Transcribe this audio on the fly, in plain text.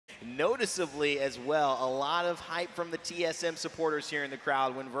noticeably as well. A lot of hype from the TSM supporters here in the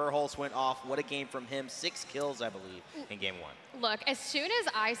crowd when Verhulst went off. What a game from him. 6 kills, I believe, in game 1. Look, as soon as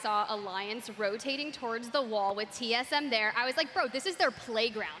I saw Alliance rotating towards the wall with TSM there, I was like, bro, this is their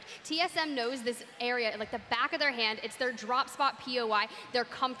playground. TSM knows this area like the back of their hand. It's their drop spot POI. They're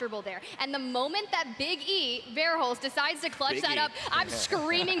comfortable there. And the moment that Big E, Verhulst, decides to clutch that up, I'm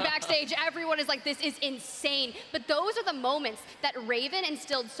screaming backstage. Everyone is like, this is insane. But those are the moments that Raven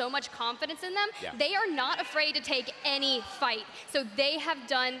instilled so much confidence in them. Yeah. They are not afraid to take any fight. So they have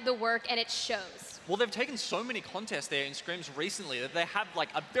done the work, and it shows. Well, they've taken so many contests there in scrims recently that they have like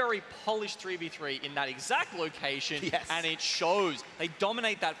a very polished 3v3 in that exact location, and it shows. They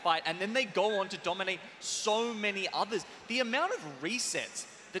dominate that fight, and then they go on to dominate so many others. The amount of resets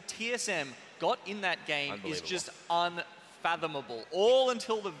that TSM got in that game is just unfathomable, all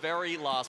until the very last